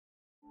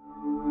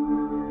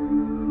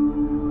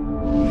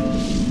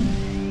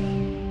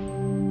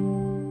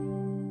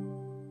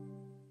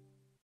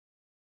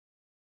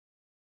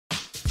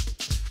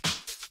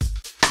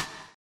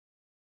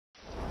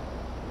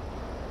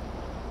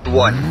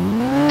1,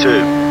 2,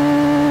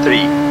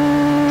 3,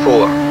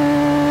 4,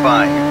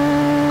 5,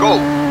 go!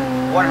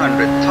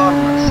 100,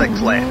 turn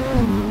 6 left.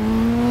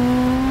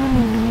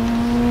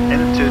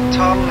 Into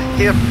turn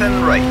hairpin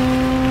right.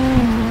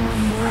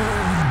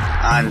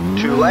 And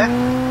 2 left.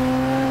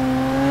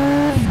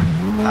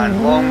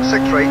 And long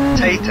 6 right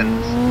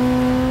tightens.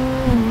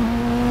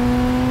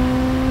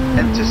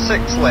 Into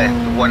 6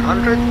 left,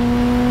 100.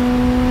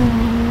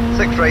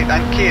 6 right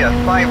and care,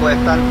 5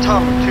 left and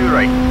turn 2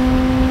 right.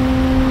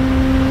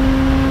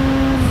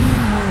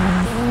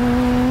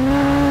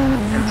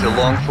 Into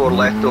long 4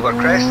 left over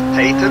crest,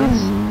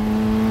 tightens.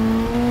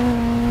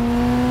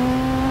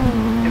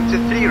 Into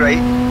 3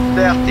 right,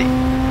 30.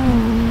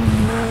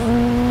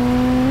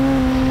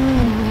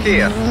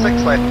 Care,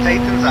 6 left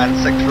tightens and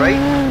 6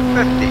 right,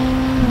 50.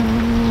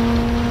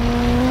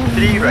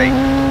 3 right.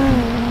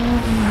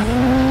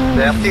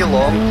 30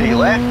 long, 3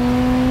 left.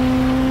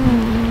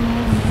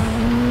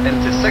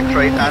 Into 6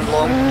 right and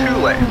long, 2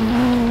 left.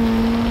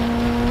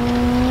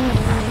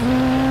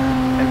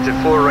 Into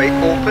 4 right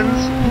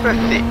opens,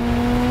 50.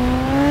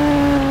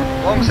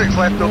 Long 6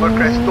 left over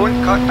crest,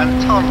 don't cut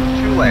and turn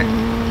 2 left.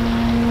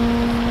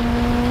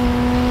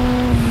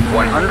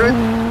 100.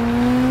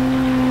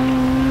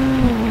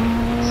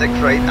 6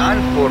 right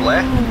and 4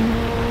 left.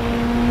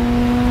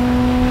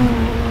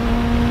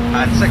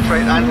 And 6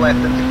 right and left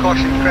into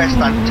caution crest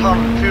and turn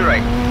 2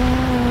 right.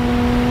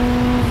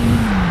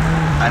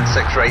 And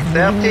 6 right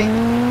 30.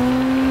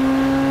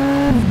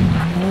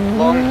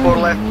 Long 4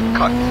 left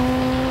cut.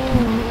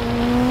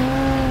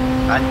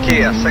 And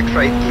care, 6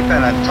 right keep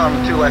in and turn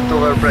 2 left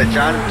over bridge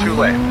and 2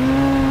 left.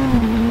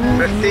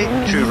 50,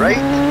 2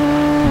 right.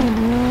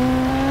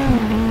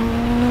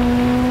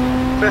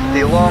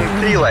 50 long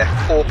 3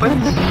 left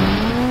opens.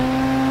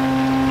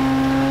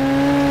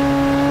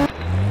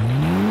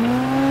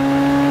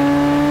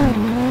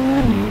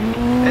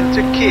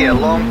 Into care,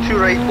 long 2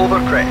 right over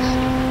crest.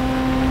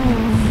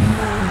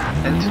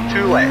 Into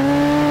 2 left.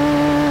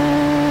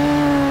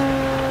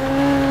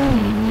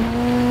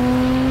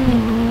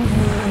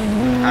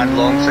 And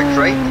long 6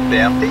 right,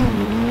 30.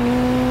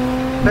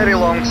 Very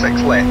long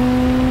 6 left,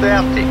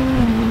 30.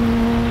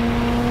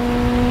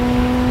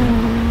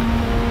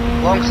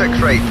 Long 6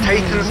 right,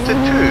 tightens to 2.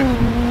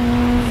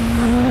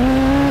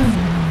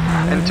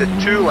 Into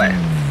 2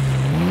 left.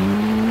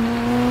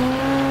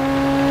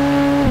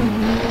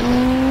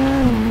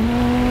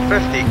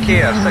 50,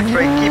 care, 6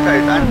 right, keep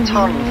out and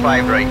turn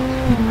 5 right.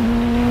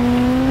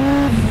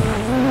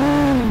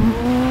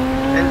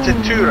 Into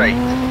 2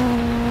 right.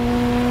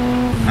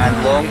 And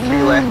long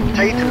 3 left,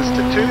 tightens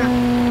to 2.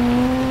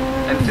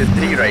 Into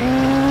 3 right.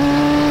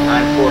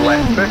 And 4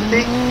 left,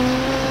 50.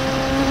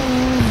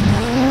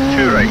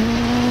 2 right.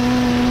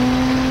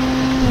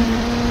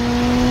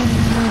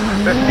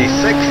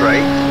 56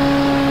 right.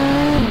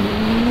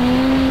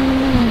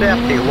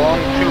 30 long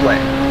 2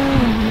 left.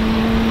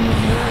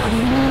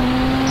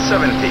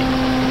 70.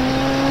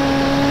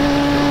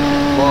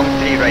 Long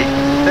 3 right,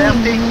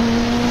 30.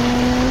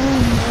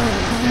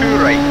 2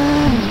 right.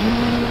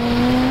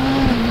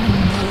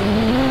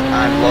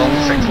 And long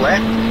 6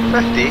 left,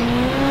 50.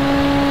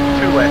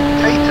 2 left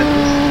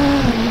tightens.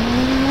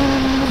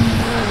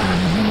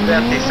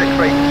 36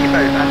 right keep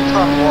out and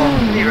turn long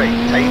 3 right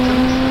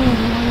tightens.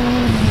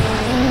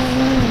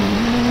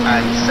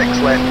 And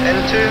 6 left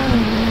into.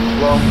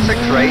 Long 6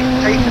 right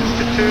tightens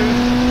to 2.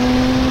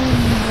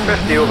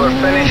 50 over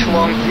finish,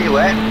 long 3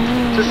 left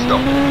to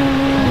stop.